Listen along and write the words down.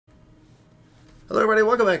Hello everybody,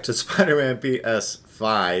 welcome back to Spider-Man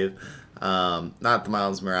PS5. Not the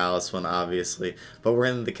Miles Morales one, obviously, but we're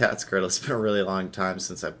in the Cat's Cradle. It's been a really long time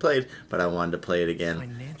since I played, but I wanted to play it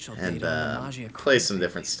again and play some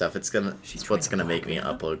different stuff. It's what's gonna make me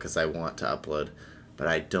upload, because I want to upload, but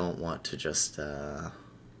I don't want to just oh,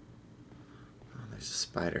 there's a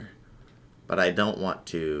spider. But I don't want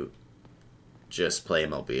to just play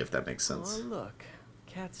MLB, if that makes sense. Oh look,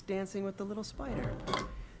 Cat's dancing with the little spider.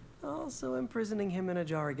 Also imprisoning him in a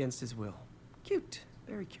jar against his will. Cute.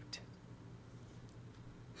 Very cute.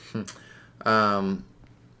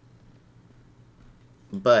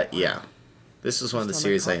 But yeah, this is one of the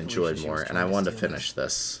series I enjoyed more, and I wanted to finish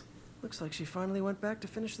this. Looks like she finally went back to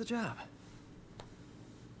finish the job.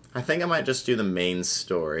 I think I might just do the main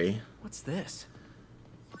story. What's this?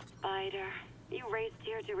 Spider, you raced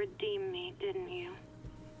here to redeem me, didn't you?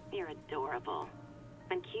 You're adorable.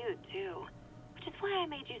 And cute, too. Which is why I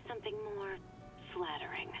made you something more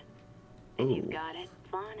flattering. If Ooh. you've got it,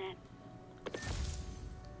 flaunt it.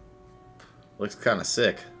 Looks kind of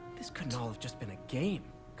sick. This couldn't all have just been a game,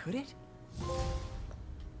 could it?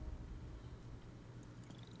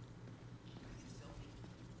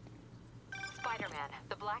 Spider-Man,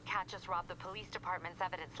 the Black Cat just robbed the police department's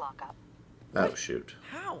evidence lockup. Oh, Wait, shoot.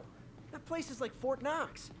 How? That place is like Fort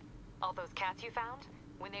Knox. All those cats you found?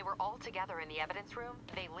 When they were all together in the evidence room,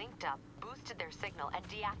 they linked up, boosted their signal, and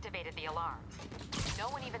deactivated the alarms. No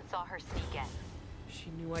one even saw her sneak in.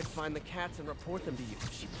 She knew I'd find the cats and report them to you.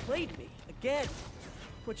 She played me. Again.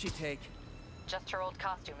 What'd she take? Just her old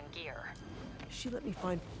costume and gear. She let me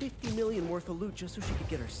find 50 million worth of loot just so she could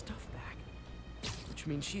get her stuff back. Which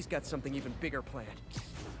means she's got something even bigger planned.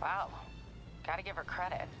 Wow. Gotta give her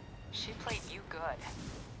credit. She played you good.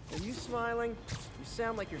 Are you smiling? You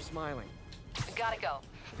sound like you're smiling. Gotta go.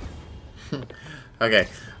 Okay,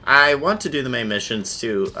 I want to do the main missions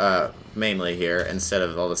too, mainly here, instead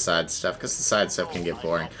of all the side stuff, because the side stuff can get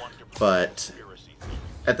boring. But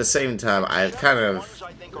at the same time, I kind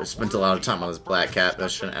of spent a lot of time on this Black Cat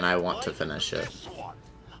mission, and I want to finish it.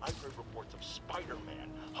 I've heard reports of Spider-Man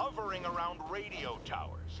hovering around radio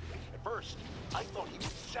towers. At first, I thought he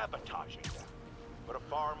was sabotaging them, but a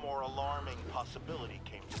far more alarming possibility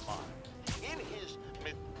came to mind. In his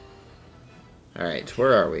Alright,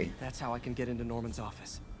 where are we? That's how I can get into Norman's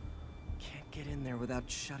office. Can't get in there without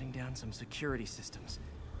shutting down some security systems.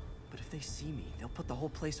 But if they see me, they'll put the whole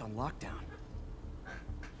place on lockdown.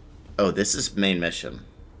 Oh, this is main mission.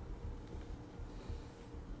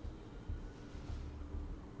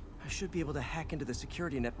 I should be able to hack into the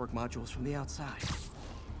security network modules from the outside.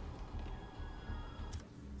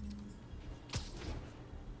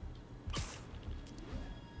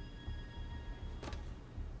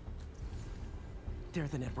 They're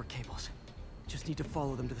the network cables. Just need to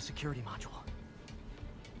follow them to the security module.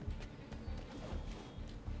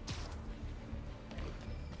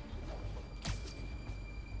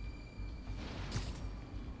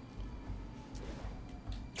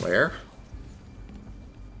 Where?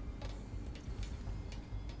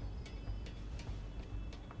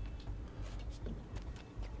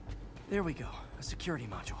 There we go. A security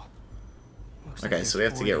module. Looks like Okay, so we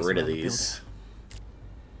have to get rid of there's 4 ways these. around the building.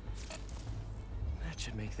 That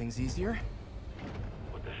should make things easier.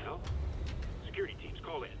 What the hell? Security teams,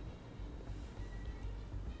 call in.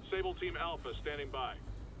 Sable Team Alpha standing by.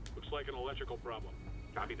 Looks like an electrical problem.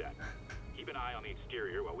 Copy that. Keep an eye on the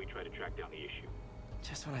exterior while we try to track down the issue.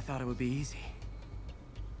 Just when I thought it would be easy.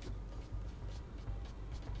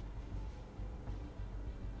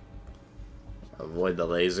 Avoid the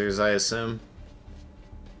lasers, I assume.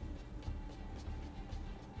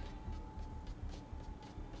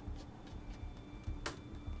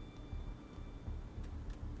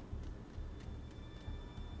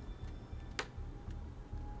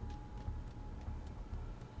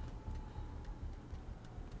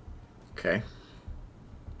 Okay.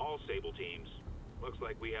 All Sable teams. Looks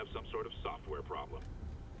like we have some sort of software problem.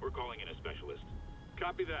 We're calling in a specialist.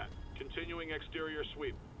 Copy that. Continuing exterior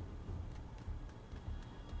sweep.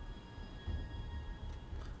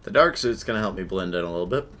 The dark suit's gonna help me blend in a little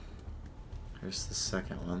bit. Here's the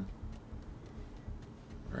second one.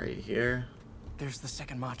 Right here. There's the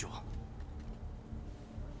second module.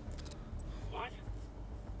 What?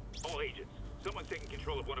 All agents. Someone's taking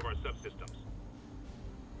control of one of our subsystems.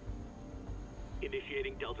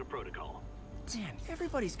 Initiating Delta Protocol. Man,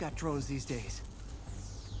 everybody's got drones these days.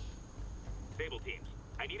 Sable teams,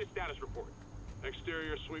 I need a status report.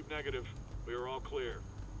 Exterior sweep negative. We are all clear.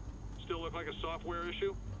 Still look like a software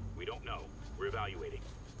issue? We don't know. We're evaluating.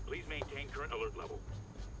 Please maintain current alert level.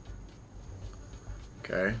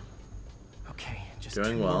 Okay. Okay, just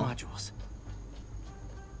Doing 2 well. more modules.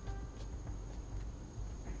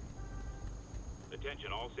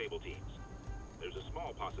 Attention all Sable teams. There's a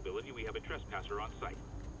small possibility we have a trespasser on site.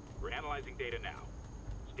 We're analyzing data now.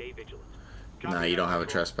 Stay vigilant. No, you don't have a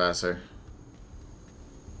trespasser.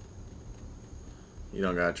 You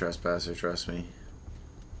don't got a trespasser, trust me.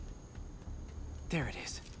 There it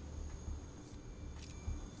is.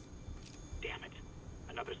 Damn it.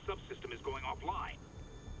 Another subsystem is going offline.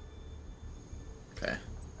 Okay.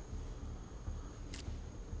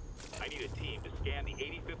 I need a team to scan the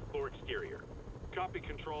 85th floor exterior. Copy,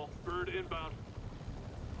 Control. Bird inbound.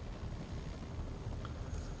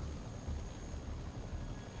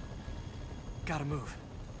 Gotta move.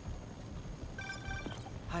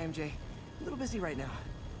 Hi, MJ. A little busy right now.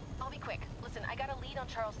 I'll be quick. Listen, I got a lead on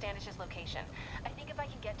Charles Standish's location. I think if I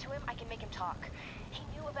can get to him, I can make him talk. He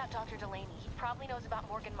knew about Dr. Delaney. He probably knows about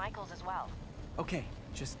Morgan Michaels as well. Okay,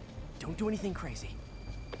 just don't do anything crazy.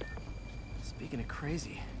 Speaking of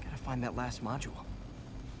crazy, gotta find that last module.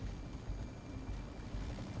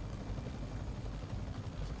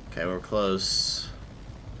 Okay, we're close.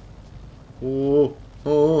 Oh,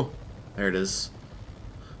 oh, there it is.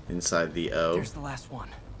 Inside the O. There's the last one.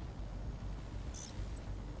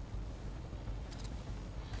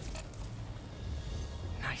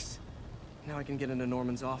 Nice. Now I can get into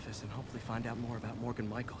Norman's office and hopefully find out more about Morgan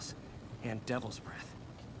Michaels and Devil's Breath.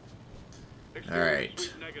 Exterior Alright.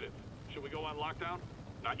 suite negative. Should we go on lockdown?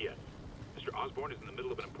 Not yet. Mr. Osborn is in the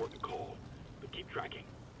middle of an important call. But keep tracking.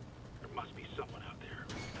 There must be someone out there.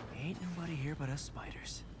 Ain't nobody here but us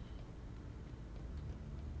spiders.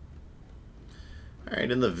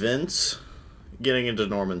 Alright, in the vents. Getting into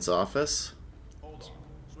Norman's office. Hold on.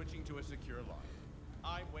 Switching to a secure line.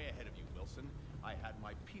 I'm way ahead of you, Wilson. I had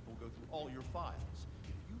my people go through all your files.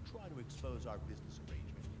 If you try to expose our business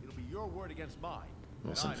arrangement, it'll be your word against mine.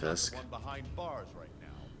 Wilson and I'm not Fisk. the one behind bars right now.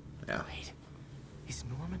 Yeah. Wait, is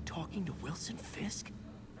Norman talking to Wilson Fisk?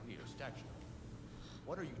 Neo statue.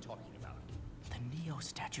 What are you talking about? The Neo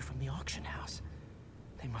statue from the auction house.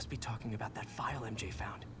 They must be talking about that file MJ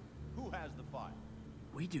found. Who has the file?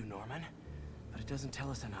 We do, Norman, but it doesn't tell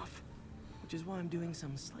us enough. Which is why I'm doing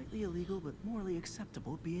some slightly illegal but morally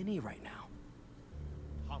acceptable B&E right now.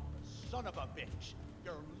 Pompous son of a bitch.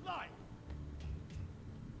 You're lying.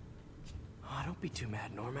 Oh, don't be too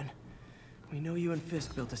mad, Norman. We know you and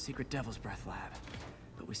Fisk built a secret Devil's Breath lab,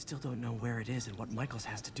 but we still don't know where it is and what Michaels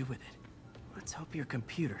has to do with it. Let's hope your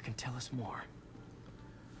computer can tell us more.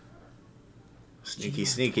 Sneaky,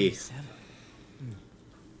 sneaky. GR27.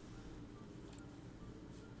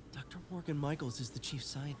 Dr. Morgan Michaels is the chief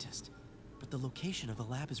scientist, but the location of the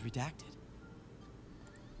lab is redacted.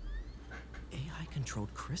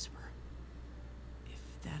 AI-controlled CRISPR. If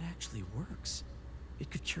that actually works,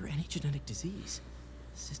 it could cure any genetic disease.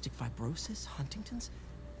 Cystic fibrosis, Huntington's?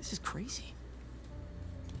 This is crazy.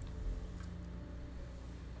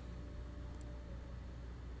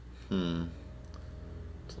 Delivering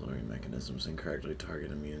mechanisms incorrectly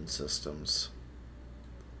target immune systems.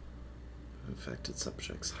 Infected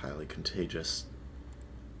subjects highly contagious.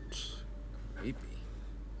 Creepy.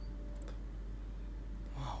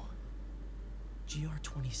 Whoa.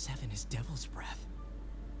 GR27 is Devil's Breath.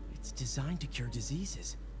 It's designed to cure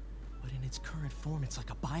diseases, but in its current form, it's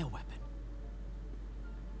like a bioweapon.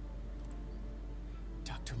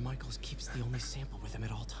 Dr. Michaels keeps the only sample with him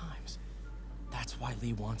at all times. That's why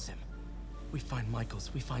Lee wants him. We find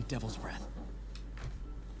Michaels, we find Devil's Breath.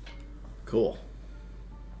 Cool.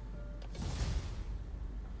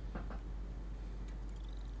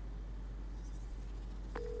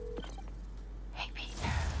 Hey, Pete.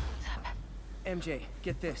 What's up? MJ,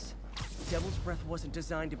 get this. Devil's Breath wasn't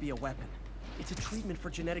designed to be a weapon. It's a treatment for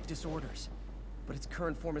genetic disorders. But its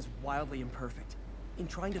current form is wildly imperfect. In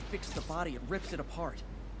trying to fix the body, it rips it apart.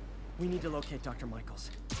 We need to locate Dr.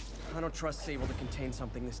 Michaels. I don't trust Sable to contain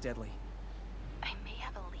something this deadly. I may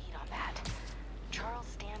have a lead on that. Charles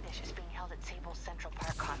Standish is being held at Sable's Central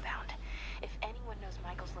Park compound. If anyone knows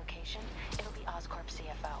Michael's location, it'll be Oscorp's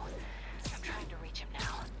CFO. I'm trying to reach him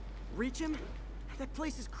now. Reach him? That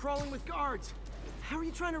place is crawling with guards. How are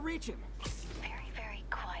you trying to reach him? Very, very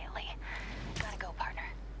quietly. Gotta go, partner.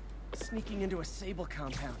 Sneaking into a Sable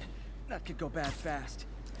compound. That could go bad fast.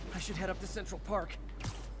 I should head up to Central Park.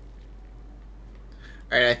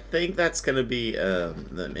 Alright, I think that's going to be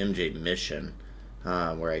the MJ mission,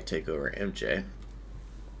 where I take over MJ.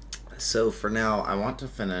 So for now, I want to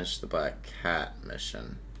finish the Black Cat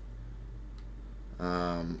mission,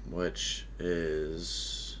 which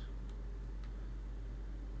is...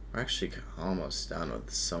 We're actually almost done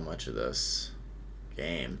with so much of this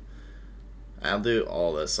game. I'll do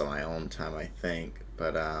all this on my own time, I think,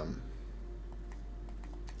 but I'd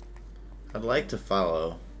like to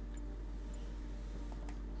follow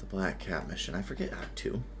The Black Cat mission. I forget Act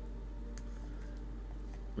 2.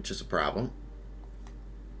 Which is a problem.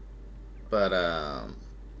 But,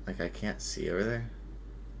 like I can't see over there.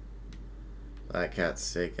 Black Cat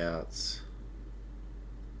Stakeouts.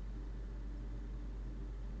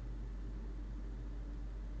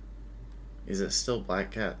 Is it still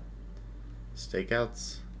Black Cat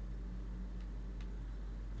Stakeouts?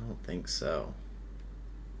 I don't think so.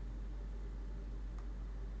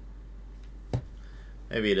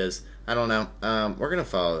 Maybe it is. I don't know. We're gonna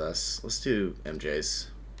follow this. Let's do MJ's.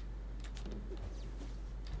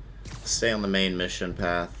 Stay on the main mission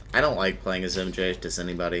path. I don't like playing as MJ, does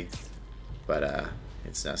anybody? But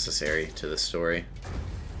it's necessary to the story.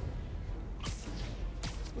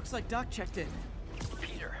 Looks like Doc checked in.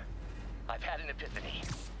 Peter, I've had an epiphany.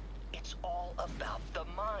 It's all about the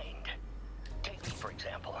mind. Take me, for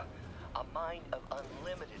example. A mind of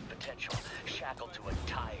unlimited potential, shackled to a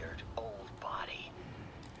tired, old body.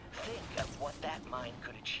 Think of what that mind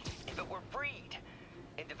could achieve if it were freed.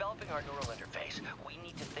 In developing our neural interface, we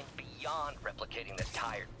need to think beyond replicating the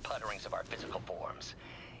tired putterings of our physical forms.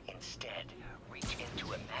 Instead, reach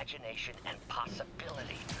into imagination and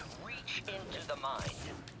possibility. Reach into the mind.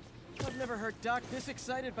 I've never heard Doc this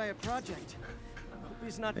excited by a project. Hope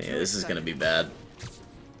he's not Yeah, too this is excited. gonna be bad.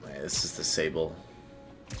 Yeah, this is the Sable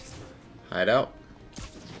hideout.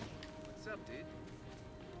 What's up, dude?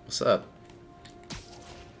 What's up?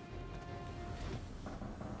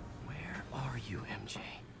 Where are you, MJ?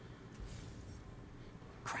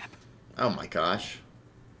 Crap. Oh my gosh.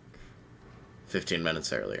 15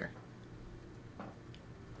 minutes earlier.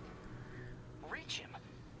 Reach him.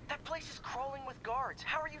 That place is crawling with guards.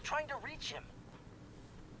 How are you trying to reach him?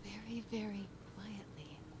 Very, very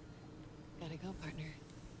quietly. Gotta go, partner.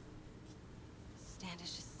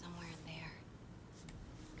 Standish is somewhere in there.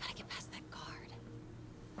 Gotta get past that guard.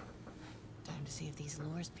 Time to see if these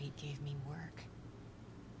lures Pete gave me work.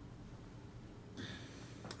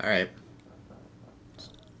 Alright.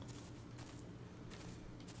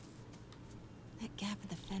 That gap in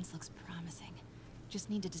the fence looks promising. Just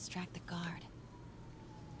need to distract the guard.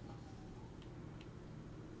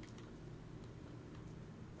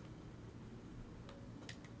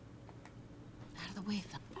 Out of the way,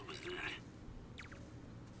 Phil. What was that?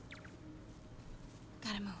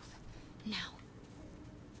 Gotta move. Now.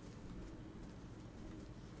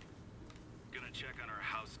 Gonna check on our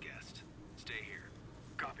house guest. Stay here.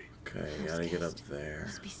 Copy. Okay, gotta get up Guest. there.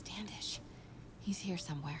 Must be Standish. He's here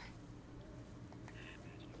somewhere.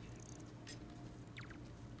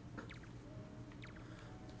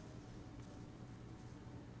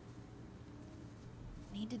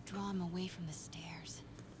 Need to draw him away from the stairs.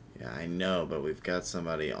 Yeah, I know, but we've got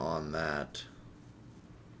somebody on that.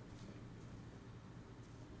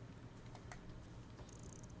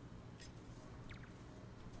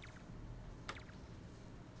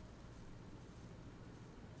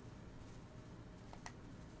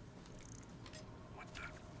 What the?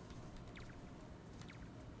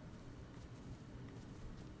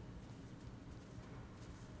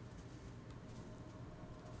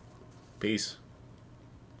 Peace.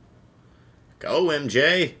 Go,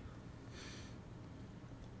 MJ!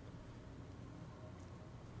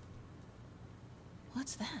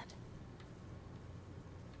 What's that?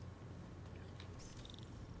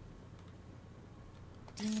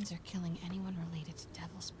 Demons are killing anyone related to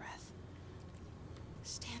Devil's Breath.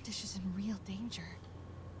 Standish is in real danger.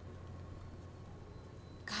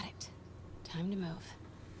 Got it. Time to move.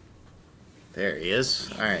 There he is.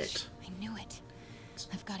 Standish. Alright. I knew it.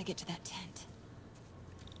 I've got to get to that tent.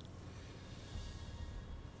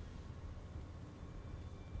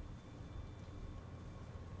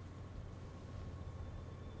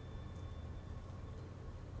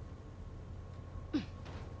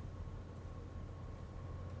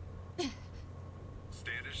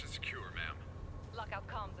 Standish is secure, ma'am. Lockout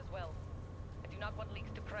comms as well. I do not want leaks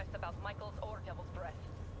to press about Michaels or Devil's Breath.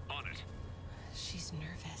 On it. She's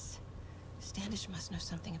nervous. Standish must know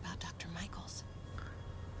something about Dr. Michaels.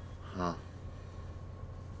 Huh.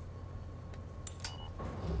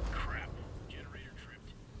 Crap. Generator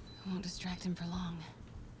tripped. I won't distract him for long.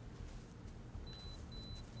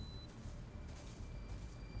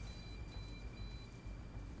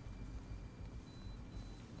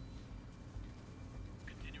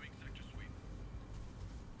 Continuing sector sweep.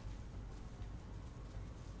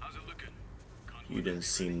 How's it looking? You didn't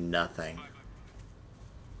see nothing.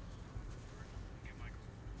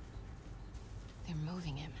 They're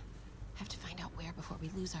moving him. Have to find out where before we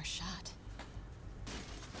lose our shot.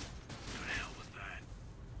 What the hell was that?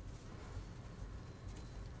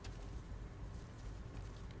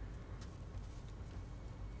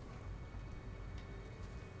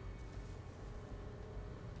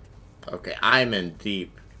 Okay, I'm in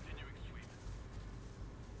deep. Continuing sweep.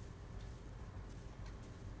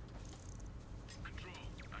 Control,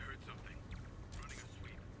 I heard something. Running a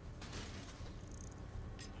sweep.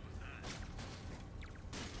 What was that?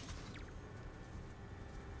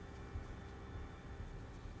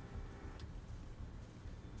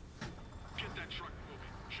 Get that truck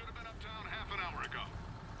moving. Should have been uptown half an hour ago.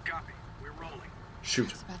 Copy. We're rolling.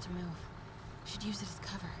 Shoot. It's about to move. Should use it as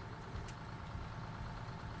cover.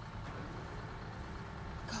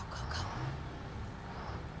 Go, go, go.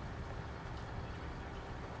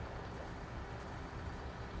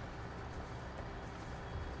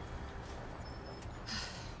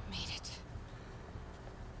 Made it.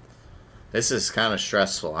 This is kind of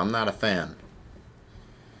stressful. I'm not a fan.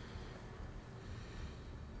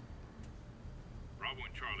 Bravo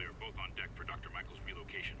and Charlie are both on deck for Dr. Michael's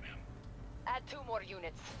relocation, ma'am. Add 2 more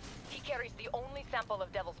units. He carries the only sample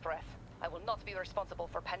of Devil's Breath. I will not be responsible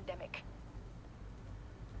for pandemic.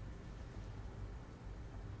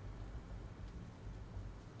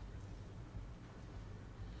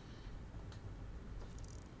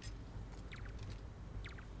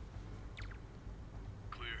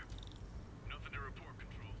 Clear. Nothing to report,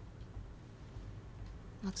 Control.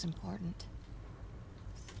 Looks important.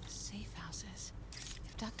 Safe houses.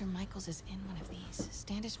 If Dr. Michaels is in one of these,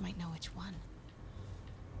 Standish might know which one.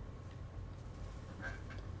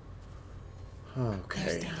 There's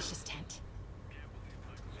Okay. Standish's tent. Can't believe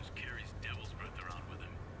Michael just carries Devil's Breath around with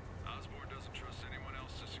him. Osborn doesn't trust anyone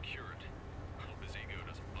else to secure it. Hope his ego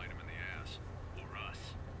doesn't bite him in the ass. Or us.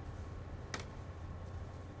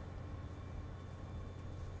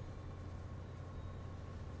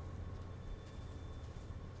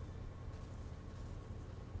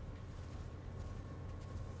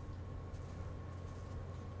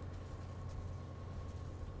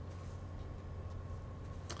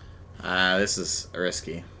 This is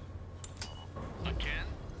risky. Again?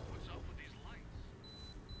 What's up with these lights?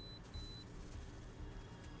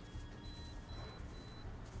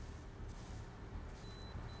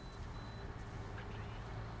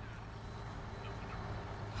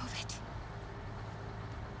 Move it.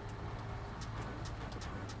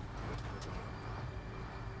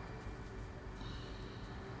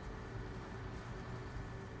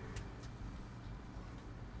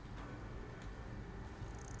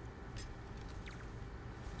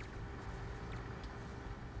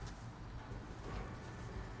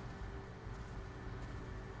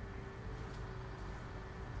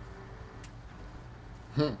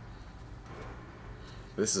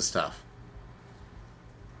 This is tough.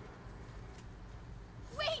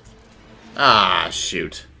 Wait! Ah,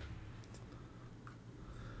 shoot.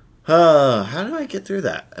 How do I get through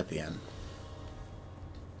that at the end?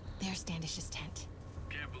 There's Standish's tent.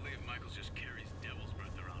 Can't believe Michaels just carries Devil's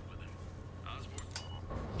Breath around with him.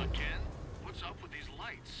 Osborn. Again? What's up with these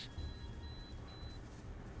lights?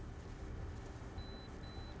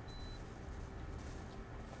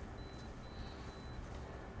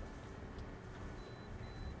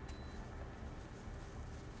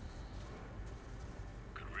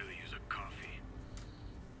 Could really use a coffee.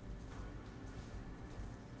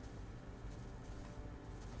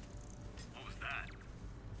 What was that?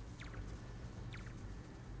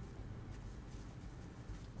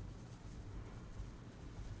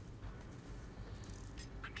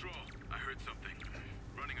 Control, I heard something.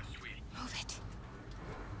 Running a sweep. Move it.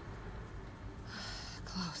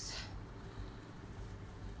 Close.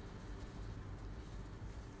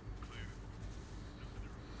 Clear.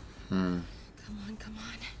 Hmm. Come on, come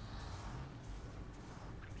on.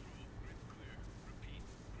 Control, grid clear. Repeat,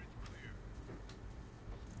 grid clear.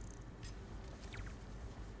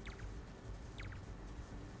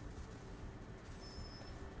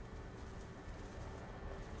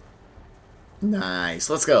 Nice.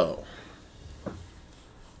 Let's go.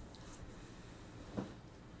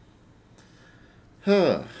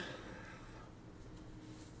 Huh.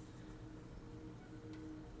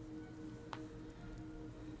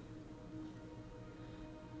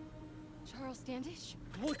 Charles Standish?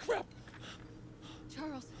 Holy crap!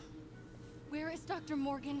 Charles, where is Dr.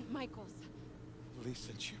 Morgan Michaels? Lee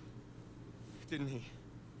sent you. Didn't he?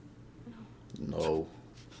 No.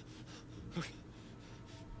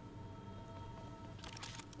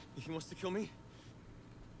 He wants to kill me?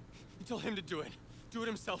 You tell him to do it. Do it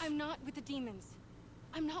himself. I'm not with the demons.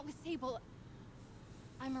 I'm not with Sable.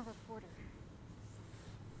 I'm a reporter.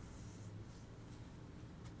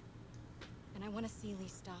 And I want to see Lee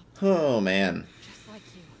stop, Oh, man. just like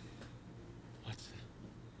you. What?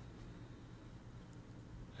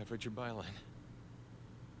 I've read your byline.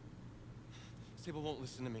 Sable won't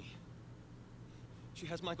listen to me. She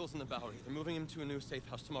has Michaels in the Bowery. They're moving him to a new safe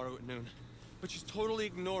house tomorrow at noon. But she's totally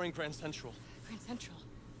ignoring Grand Central. Grand Central.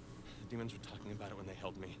 The demons were talking about it when they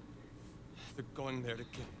held me. They're going there to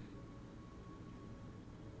get...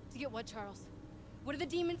 To get what, Charles? What do the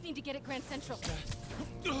demons need to get at Grand Central?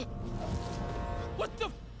 What the...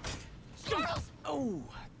 Charles! Oh,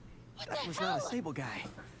 What that the was hell? not a Sable guy.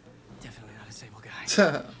 Definitely not a Sable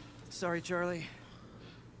guy. Sorry, Charlie.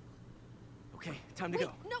 Okay, time to Wait,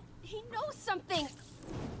 go. no, he knows something.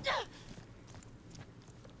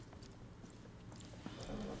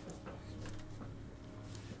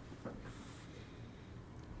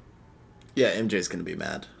 Yeah, MJ's gonna be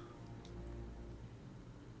mad.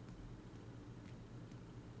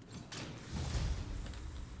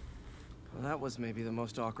 Well, that was maybe the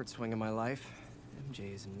most awkward swing of my life.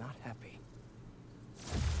 MJ is not happy.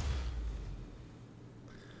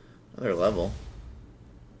 Another level.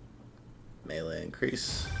 Melee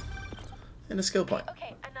increase. And a skill point.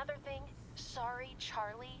 Okay, another thing. Sorry,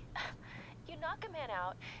 Charlie. You knock a man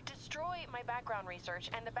out, destroy my background research,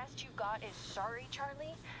 and the best you got is sorry,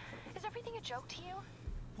 Charlie? Is everything a joke to you?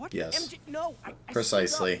 What? Yes. MJ, no. I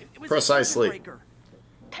Precisely. screwed up. It was Precisely. A tension breaker.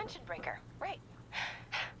 Tension breaker, right.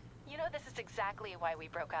 You know, this is exactly why we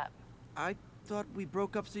broke up. I thought we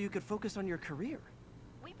broke up so you could focus on your career.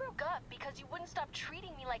 We broke up because you wouldn't stop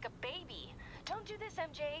treating me like a baby. Don't do this,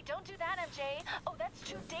 MJ. Don't do that, MJ. Oh, that's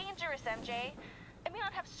too dangerous, MJ. I may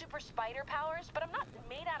not have super spider powers, but I'm not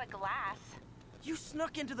made out of glass. You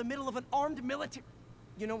snuck into the middle of an armed military...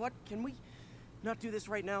 You know what? Can we not do this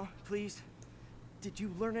right now, please? Did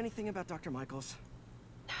you learn anything about Dr. Michaels?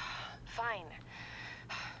 Fine.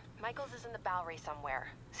 Michaels is in the Bowery somewhere.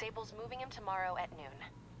 Sable's moving him tomorrow at noon.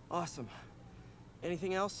 Awesome.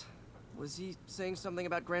 Anything else? Was he saying something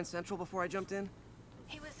about Grand Central before I jumped in?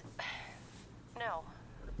 He was... No.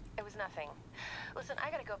 It was nothing. Listen, I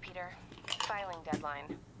gotta go, Peter. Filing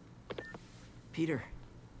deadline. Peter.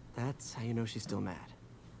 That's how you know she's still mad.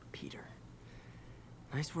 Peter.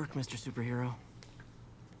 Nice work, Mr. Superhero.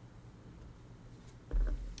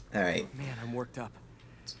 Alright. Man, I'm worked up.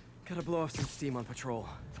 Gotta blow off some steam on patrol.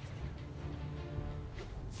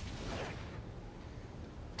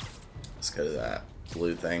 Let's go to that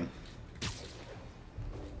blue thing.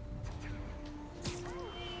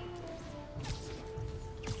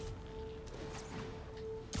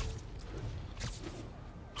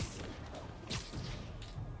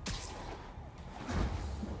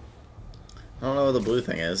 I don't know what the blue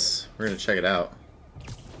thing is. We're gonna check it out.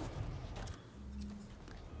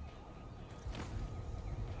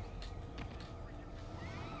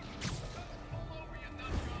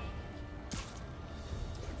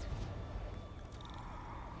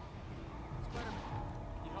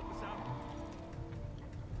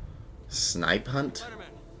 Snipe hunt? Spider-Man,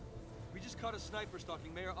 we just caught a sniper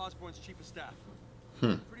stalking Mayor Osborn's chief of staff.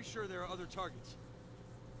 Pretty sure there are other targets.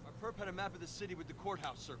 Our perp had a map of the city with the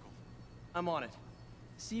courthouse circled. I'm on it.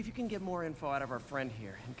 See if you can get more info out of our friend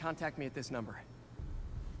here, and contact me at this number.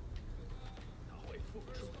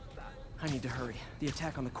 I need to hurry. The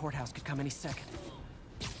attack on the courthouse could come any second.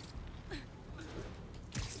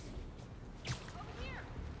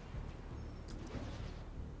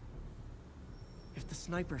 If the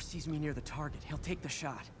sniper sees me near the target, he'll take the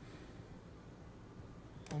shot.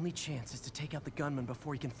 Only chance is to take out the gunman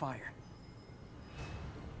before he can fire.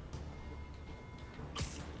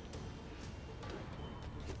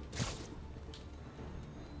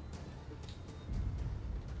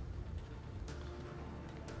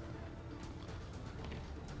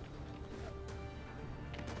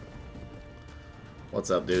 What's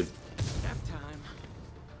up, dude? Nap time.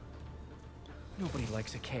 Nobody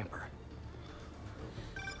likes a camper.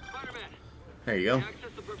 Spider-Man, There you go. access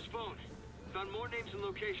the perp's phone. Found more names and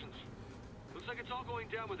locations. Looks like it's all going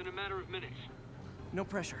down within a matter of minutes. No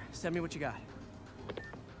pressure. Send me what you got.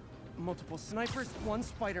 Multiple snipers, one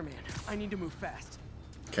Spider-Man. I need to move fast.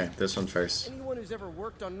 Okay, this one first. Anyone who's ever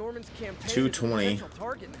worked on Norman's campaign 220. is a potential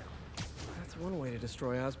target now. That's one way to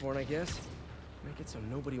destroy Osborn, I guess. Make it so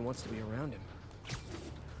nobody wants to be around him.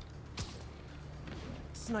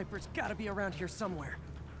 Sniper's gotta be around here somewhere.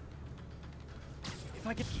 If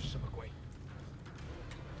I could keep them away.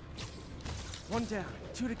 One down,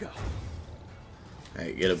 2 to go.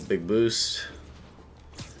 Alright, get a big boost.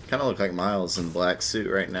 Kinda look like Miles in black suit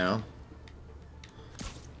right now.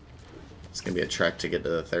 It's gonna be a trek to get to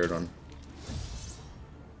the third one.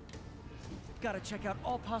 Gotta check out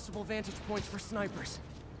all possible vantage points for snipers.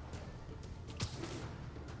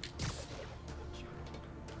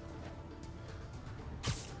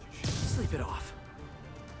 Sleep it off.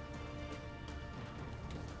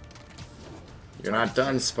 You're not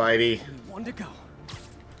done, Spidey. Only one to go.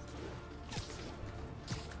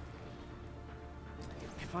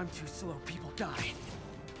 If I'm too slow, people die.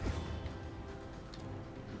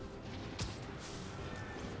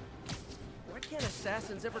 Why can't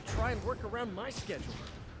assassins ever try and work around my schedule?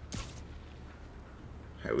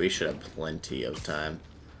 Alright, we should have plenty of time.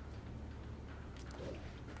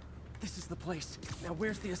 This is the place. Now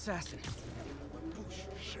where's the assassin?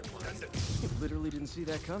 You literally didn't see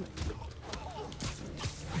that coming.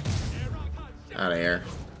 Out of here.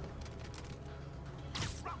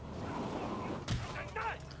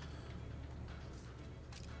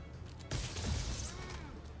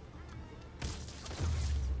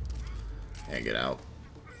 Yeah, get out.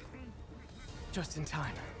 Just in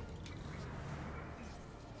time.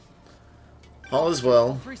 All is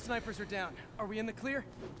well. 3 snipers are down. Are we in the clear?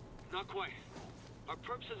 Not quite. Our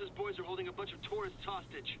perp says his boys are holding a bunch of tourists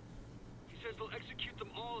hostage. He says they'll execute them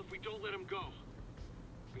all if we don't let them go.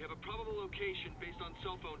 We have a probable location based on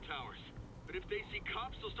cell phone towers. But if they see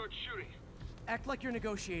cops, they'll start shooting. Act like you're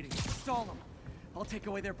negotiating. Stall them. I'll take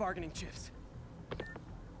away their bargaining chips.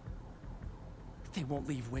 They won't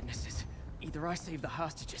leave witnesses. Either I save the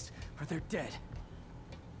hostages, or they're dead.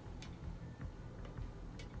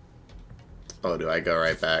 Oh, do I go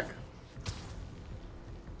right back?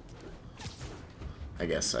 I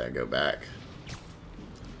guess I go back.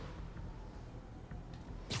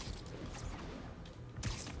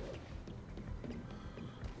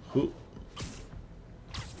 Who?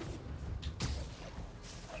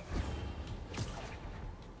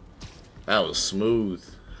 That was smooth.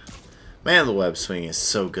 Man, the web swing is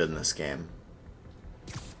so good in this game.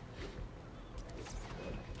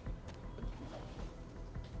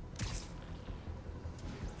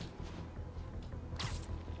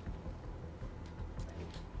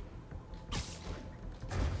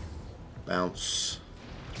 Bounce.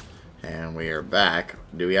 And we are back.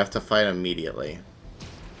 Do we have to fight immediately?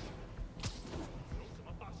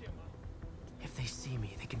 If they see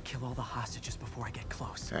me, they can kill all the hostages before I get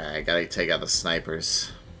close. Alright, I gotta take out the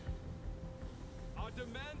snipers. Our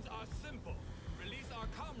demands are simple. Release our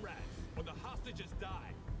comrades, or the hostages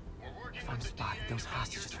die. If I'm spotted, those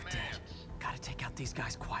hostages are dead. Gotta take out these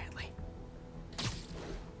guys quietly.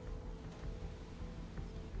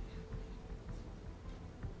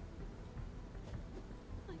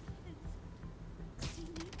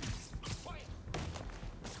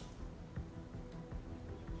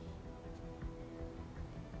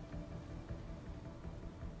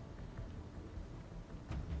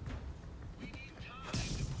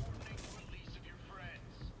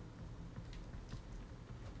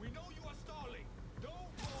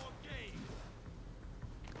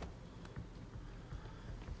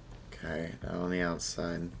 Okay, down on the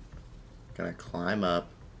outside. Gonna climb up.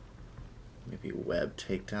 Maybe web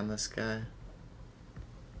take down this guy.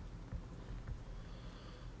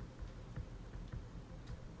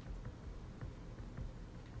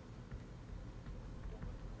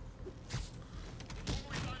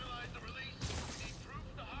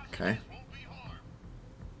 Okay.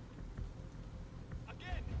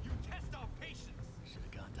 Again, you test our patience. Should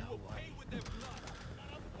have gone that way. With their blood.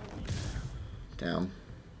 Down.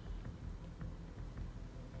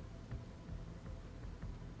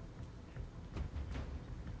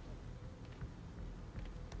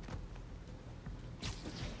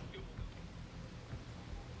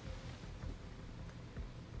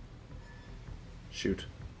 Shoot.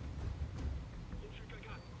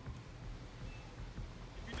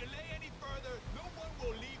 If you delay any further, no one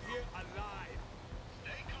will leave here alive.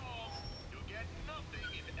 Stay calm. You'll get nothing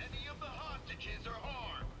if any of the hostages are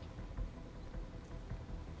harmed.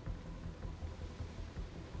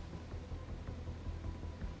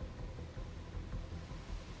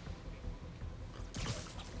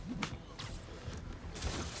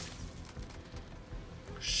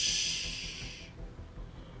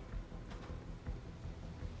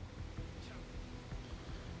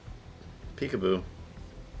 Peekaboo.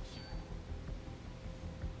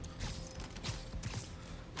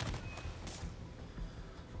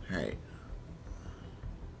 Alright.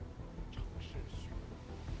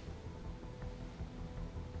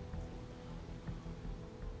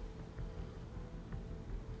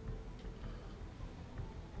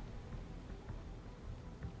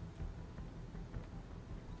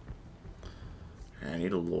 I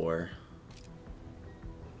need a lure.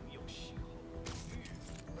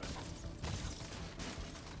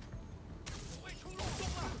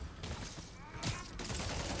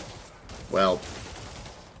 Well,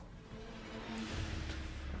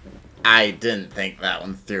 I didn't think that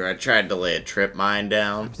one through. I tried to lay a trip mine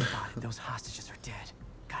down. I'm spotted. Those hostages are dead.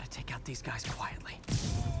 Gotta take out these guys quietly.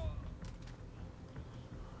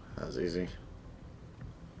 That was easy.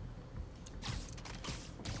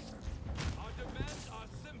 Our demands are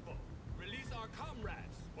simple.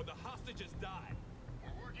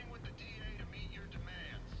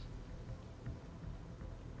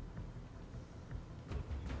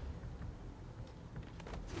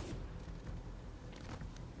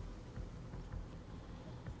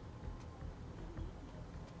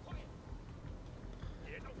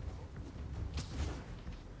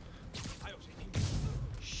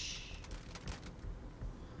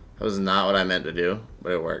 That was not what I meant to do,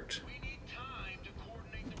 but it worked. We need time to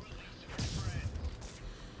coordinate the release of your friends.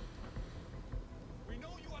 We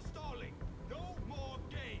know you are stalling. No more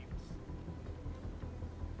games.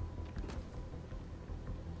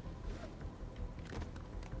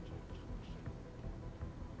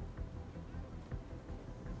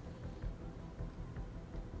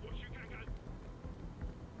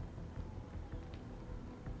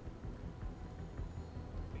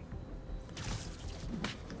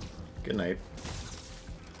 Good night.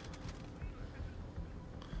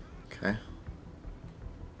 Okay.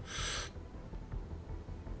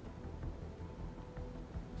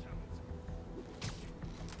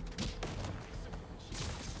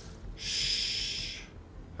 Shh.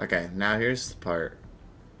 Okay, now here's the part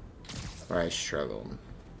where I struggled.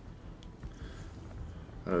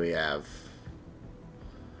 What do we have?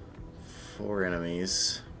 4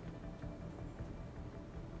 enemies.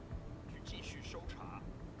 继续搜查。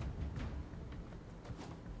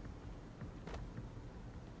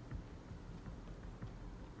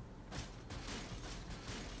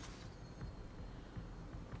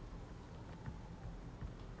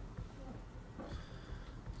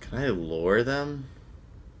 Can I lure them?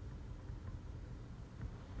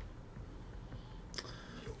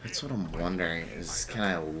 That's what I'm wondering, is can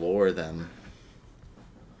I lure them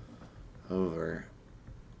over?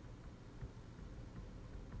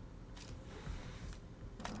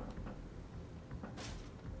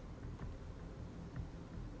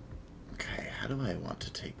 Okay, how do I want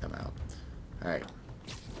to take them out? Alright.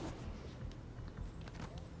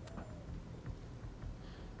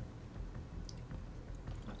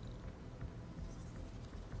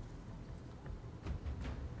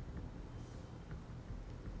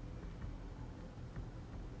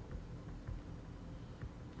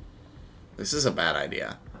 This is a bad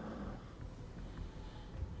idea.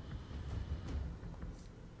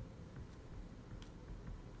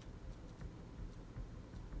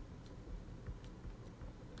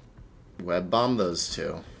 Web bomb those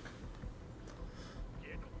two.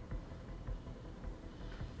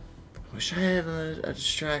 Wish I had a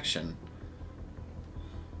distraction.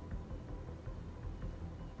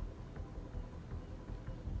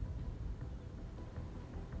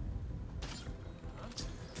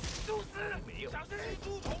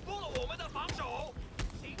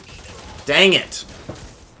 Dang it!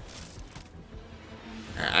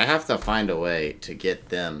 I have to find a way to get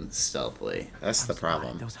them stealthily. That's the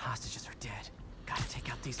problem. Those hostages are dead. Gotta take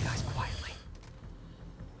out these guys quietly.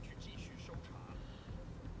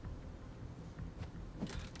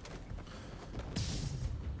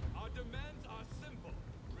 Our demands are simple.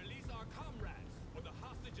 Release our comrades, or the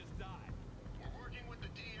hostages die. We're working with the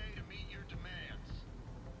DA to meet your demands.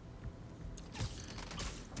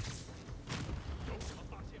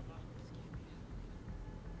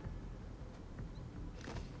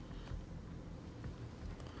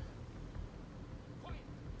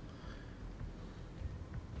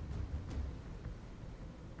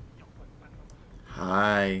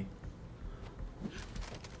 Hi.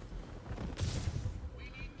 We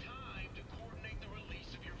need time to coordinate the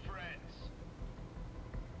release of your friends.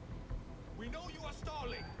 We know you are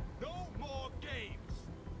stalling. No more games.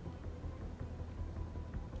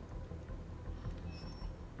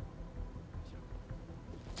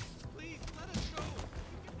 Please let us go.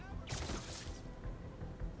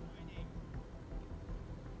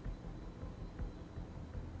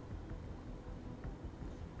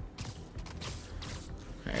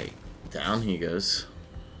 Alright, down he goes.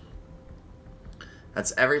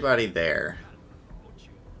 That's everybody there.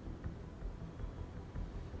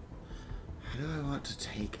 How do I want to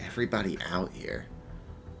take everybody out here?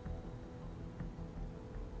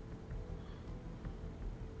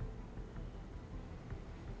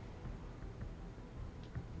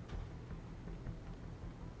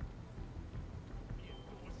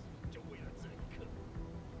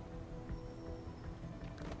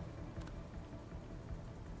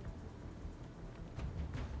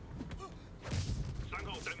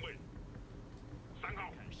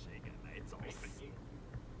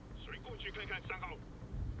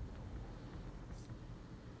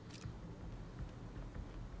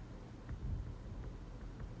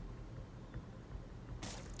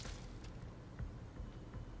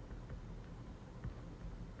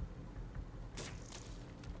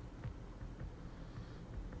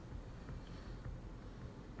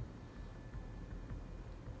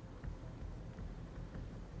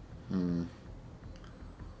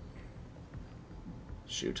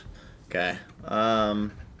 Shoot. Okay.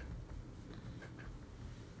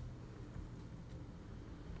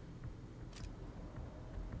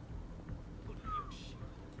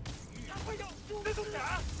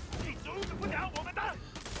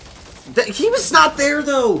 He was not there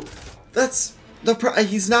though. That's the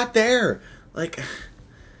he's not there. Like,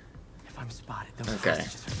 If I'm spotted, those okay.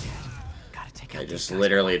 hostages are dead. Gotta take out I just these guys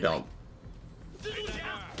literally quietly. don't.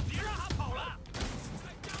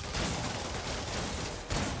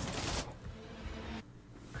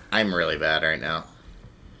 I'm really bad right now.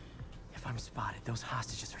 If I'm spotted, those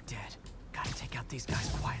hostages are dead. Gotta take out these guys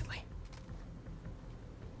quietly.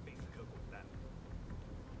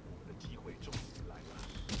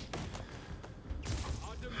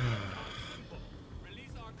 Release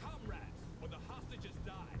our comrades, or the hostages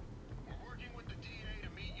die. We're working with the DA to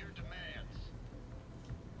meet your demands.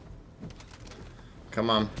 Come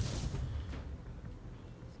on.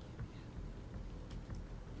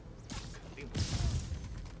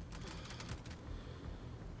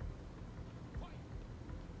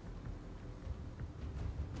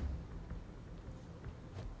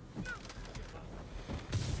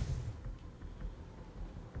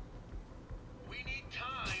 We need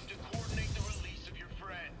time to coordinate the release of your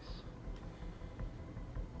friends.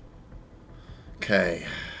 Okay.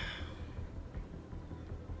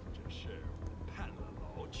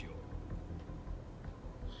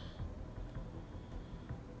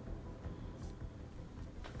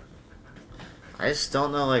 I just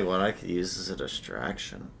don't know like what I could use as a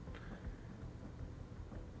distraction.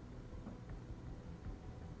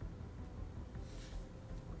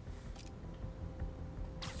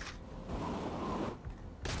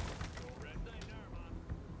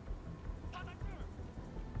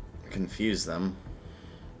 Confuse them.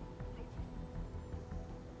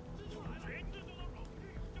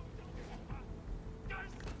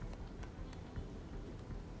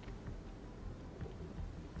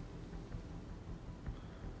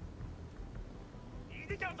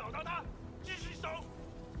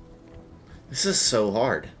 This is so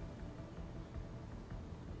hard.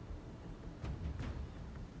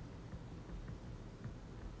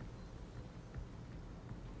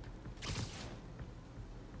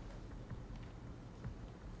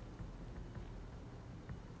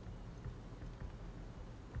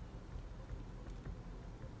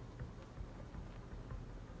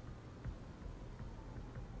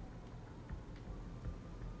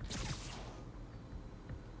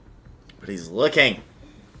 But he's looking.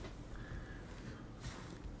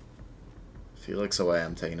 If he looks away,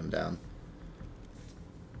 I'm taking him down.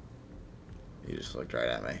 He just looked right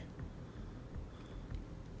at me.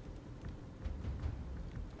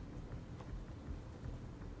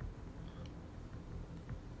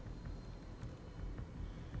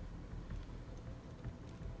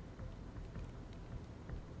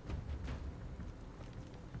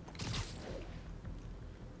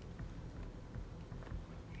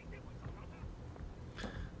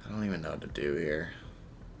 I don't even know what to do here.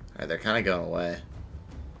 Alright, they're kind of going away.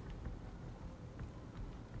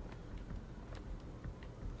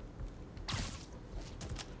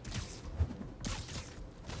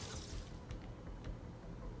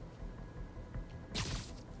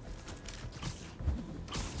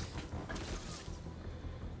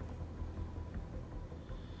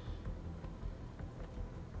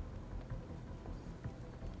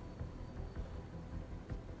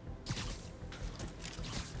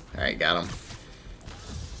 Alright, got him.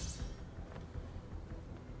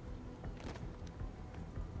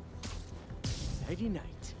 Nighty night.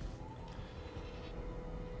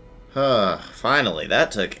 Finally,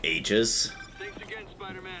 that took ages. Thanks again,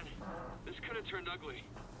 Spider-Man. This could have turned ugly.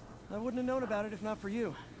 I wouldn't have known about it if not for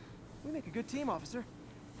you. We make a good team, officer.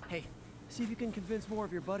 Hey, see if you can convince more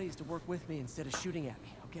of your buddies to work with me instead of shooting at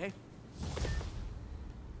me, okay?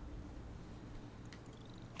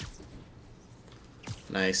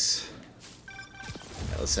 Nice.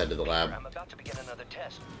 Right, let's head to the lab. I'm about to begin another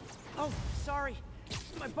test. Oh, sorry.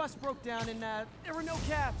 My bus broke down and there were no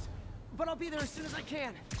cabs. But I'll be there as soon as I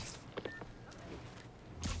can.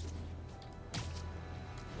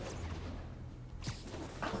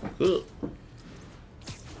 Ooh.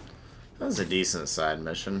 That was a decent side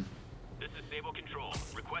mission. This is Sable Control,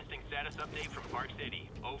 requesting status update from Park City.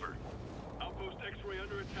 Over. Outpost X-ray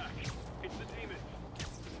under attack. It's the demons.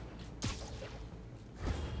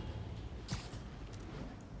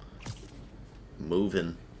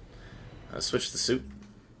 Moving. Switch the suit.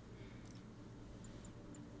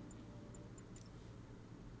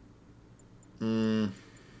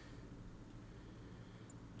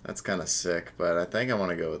 That's kind of sick, but I think I want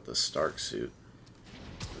to go with the Stark suit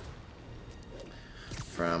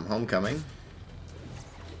from Homecoming.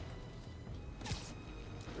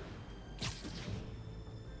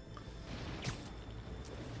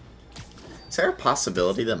 Is there a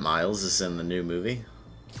possibility that Miles is in the new movie?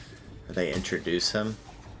 Or they introduce him?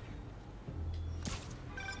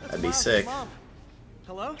 That'd be Miles, sick. Mom.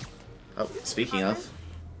 Hello? Oh, speaking of.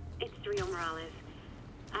 It's Rio Morales.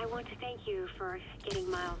 I want to thank you for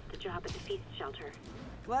getting Miles the job at the feast shelter.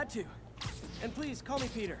 Glad to. And please, call me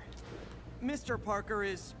Peter. Mr. Parker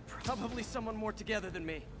is probably someone more together than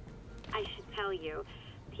me. I should tell you,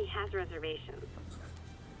 he has reservations.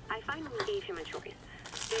 I finally gave him a choice.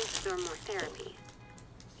 This or more therapy.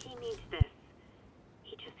 He needs this.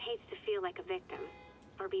 He just hates to feel like a victim,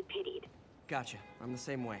 or be pitied. Gotcha. I'm the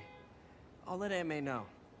same way. I'll let Aunt May know,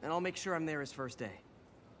 and I'll make sure I'm there his first day.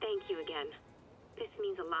 Thank you again. This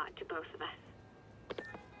means a lot to both of us.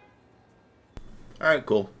 Alright,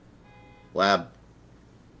 cool. Lab.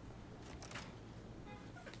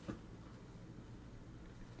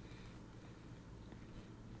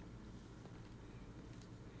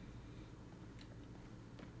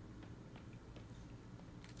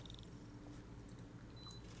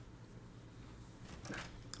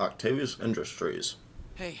 Octavius Industries.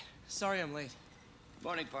 Hey, sorry I'm late.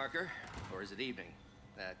 Morning, Parker. Or is it evening?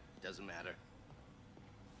 That doesn't matter.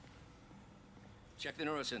 Check the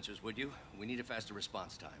neurosensors, would you? We need a faster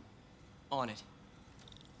response time. On it.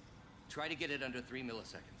 Try to get it under 3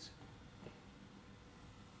 milliseconds.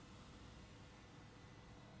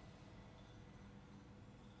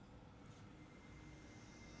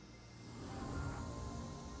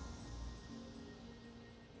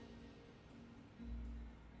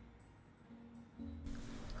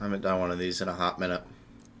 I haven't done one of these in a hot minute.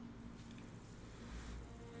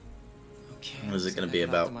 Okay. What is it going to be I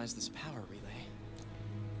can about? Optimize this power relay.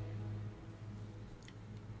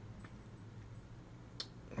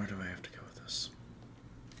 Where do I have to go with this?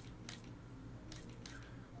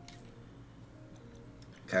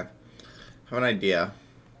 Okay. I have an idea.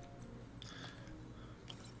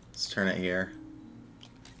 Let's turn it here.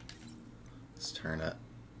 Let's turn it.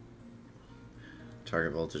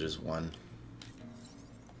 Target voltage is 1.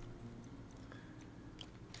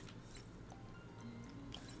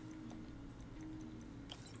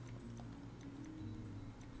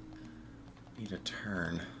 Need a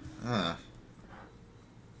turn. Huh.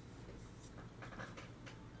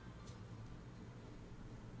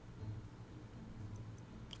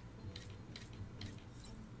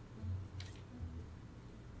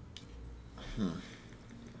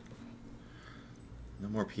 No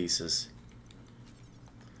more pieces.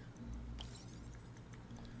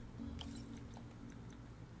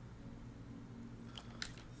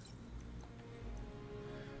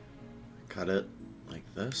 Cut it like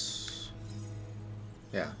this.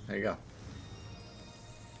 Yeah, there you go.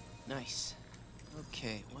 Nice.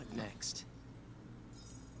 Okay, what next?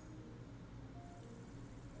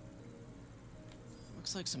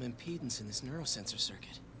 Looks like some impedance in this neurosensor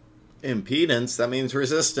circuit. Impedance? That means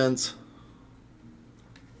resistance.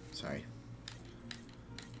 Sorry.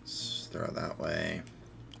 Let's throw it that way.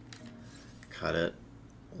 Cut it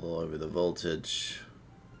a little over the voltage.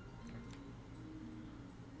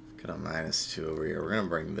 Got a -2 over here. We're going to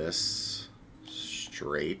bring this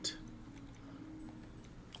straight.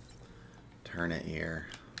 Turn it here.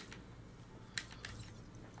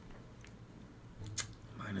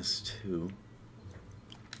 -2.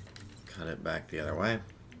 Cut it back the other way.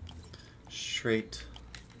 Straight.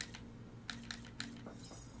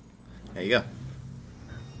 There you go.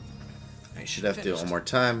 I should have to do it one more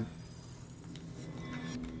time.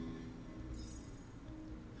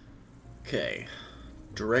 Okay.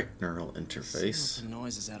 Direct neural interface. Signal to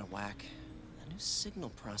noise is out of whack. A new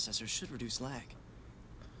signal processor should reduce lag.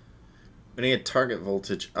 We need a target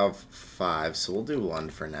voltage of 5, so we'll do 1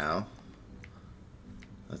 for now.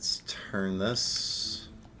 Let's turn this.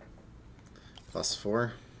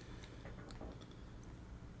 +4.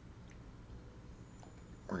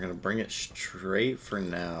 We're going to bring it straight for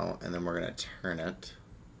now, and then we're going to turn it.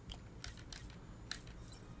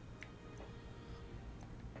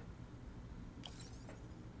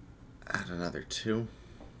 Add another 2.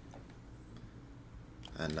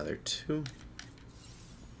 Another 2.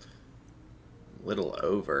 Little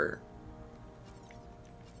over.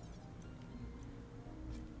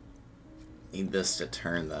 Need this to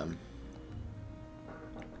turn them.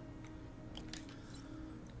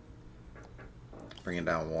 Bring it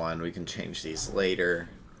down 1. We can change these later.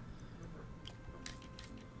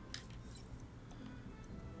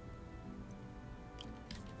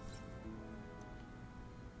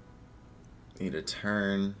 Need a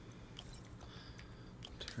turn.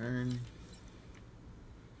 Turn.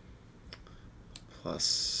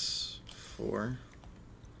 +4.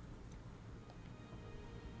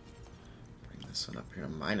 Bring this one up here to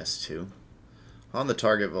 -2. On the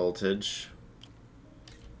target voltage.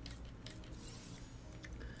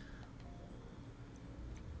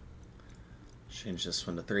 Change this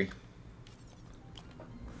one to 3.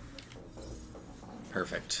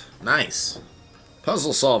 Perfect. Nice.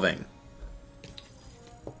 Puzzle solving.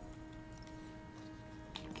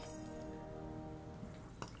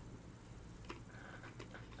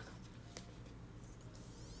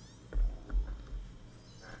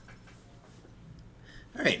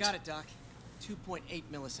 All right. Got it, Doc. 2.8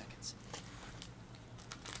 milliseconds.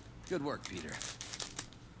 Good work, Peter.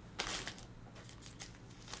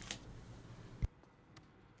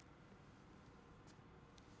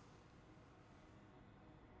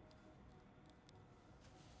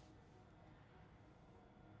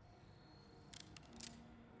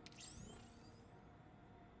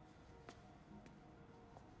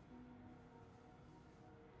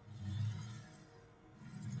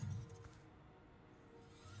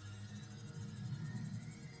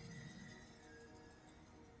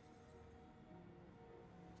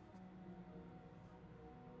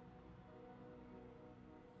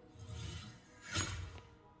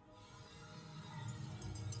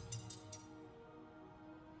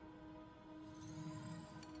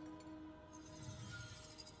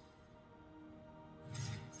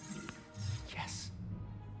 Yes.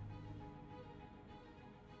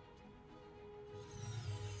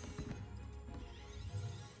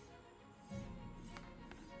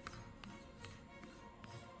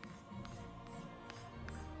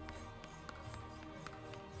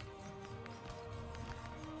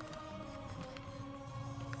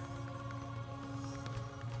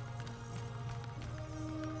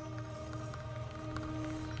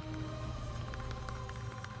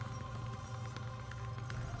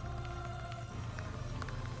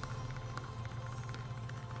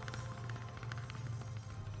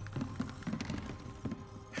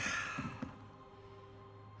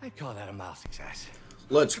 I'd call that a mild success.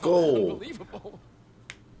 Let's go. Unbelievable.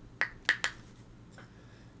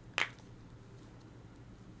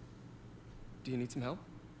 Do you need some help?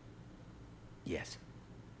 Yes.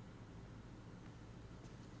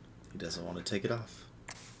 He doesn't want to take it off.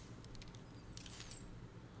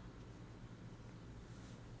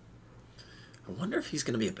 I wonder if he's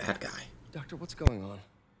going to be a bad guy. Doctor, what's going on?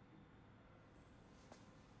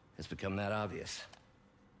 It's become that obvious.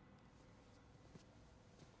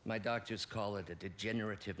 My doctors call it a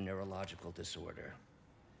degenerative neurological disorder.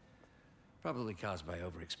 Probably caused by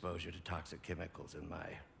overexposure to toxic chemicals in my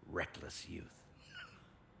reckless youth.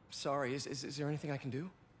 Sorry, is there anything I can do?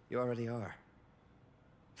 You already are.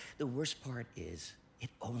 The worst part is, it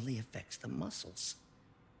only affects the muscles.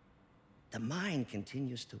 The mind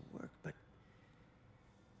continues to work, but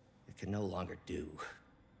it can no longer do.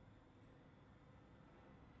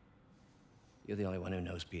 You're the only one who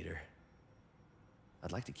knows, Peter.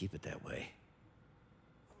 I'd like to keep it that way.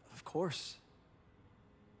 Of course.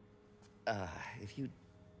 If you'd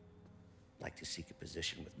like to seek a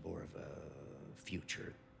position with more of a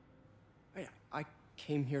future. I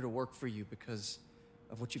came here to work for you because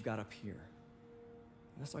of what you've got up here.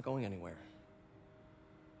 And that's not going anywhere.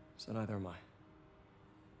 So neither am I.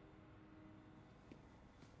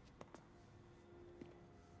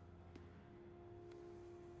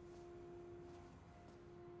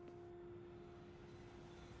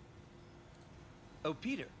 Oh,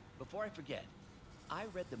 Peter, before I forget, I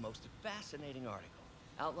read the most fascinating article.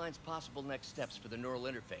 Outlines possible next steps for the neural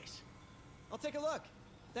interface. I'll take a look.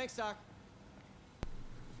 Thanks, Doc.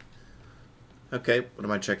 Okay, what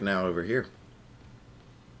am I checking out over here?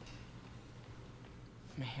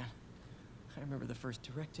 Man, I remember the first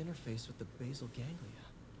direct interface with the basal ganglia.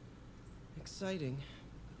 Exciting,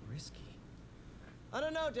 but risky. I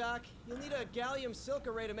don't know, Doc. You'll need a gallium silk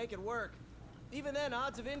array to make it work. Even then,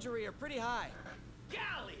 odds of injury are pretty high.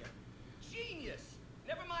 Gallium! Genius!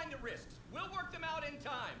 Never mind the risks. We'll work them out in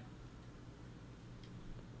time.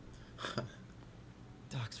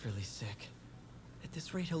 Doc's really sick. At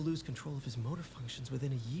this rate, he'll lose control of his motor functions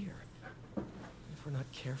within a year. If we're not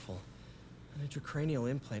careful, an intracranial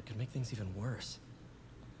implant could make things even worse.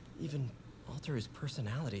 Even alter his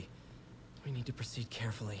personality. We need to proceed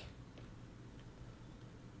carefully.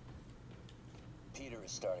 Peter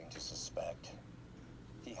is starting to suspect.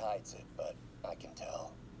 He hides it, but I can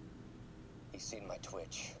tell. He's seen my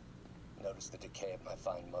twitch, noticed the decay of my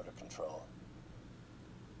fine motor control.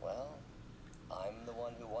 Well, I'm the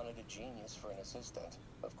one who wanted a genius for an assistant.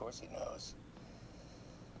 Of course he knows.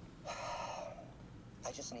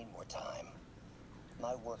 I just need more time.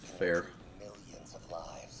 My work can improve millions of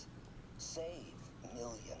lives. Save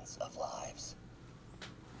millions of lives.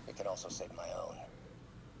 It can also save my own.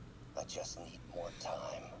 I just need more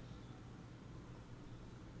time.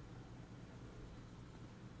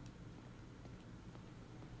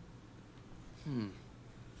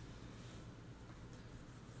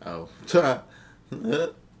 Oh.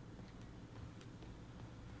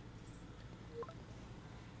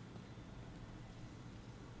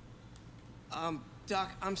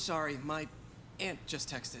 Doc, I'm sorry. My aunt just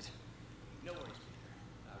texted. No worries, Peter.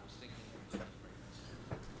 I was thinking of as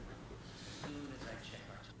soon as I check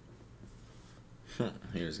our...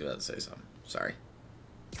 He was about to say something. Sorry.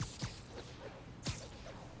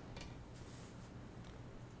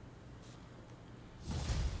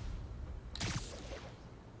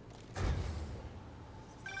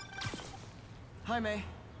 Hi, May.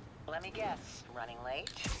 Let me guess. Running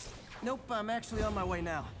late? Nope, I'm actually on my way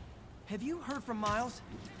now. Have you heard from Miles?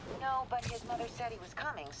 No, but his mother said he was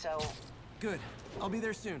coming, so... Good. I'll be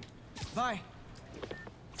there soon. Bye.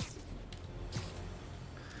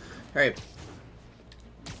 Alright.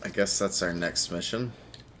 I guess that's our next mission.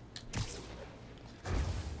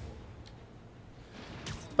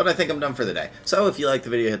 But I think I'm done for the day. So if you like the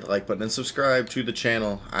video, hit the like button and subscribe to the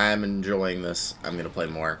channel. I'm enjoying this. I'm going to play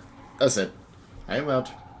more. That's it. I am out.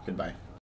 Goodbye.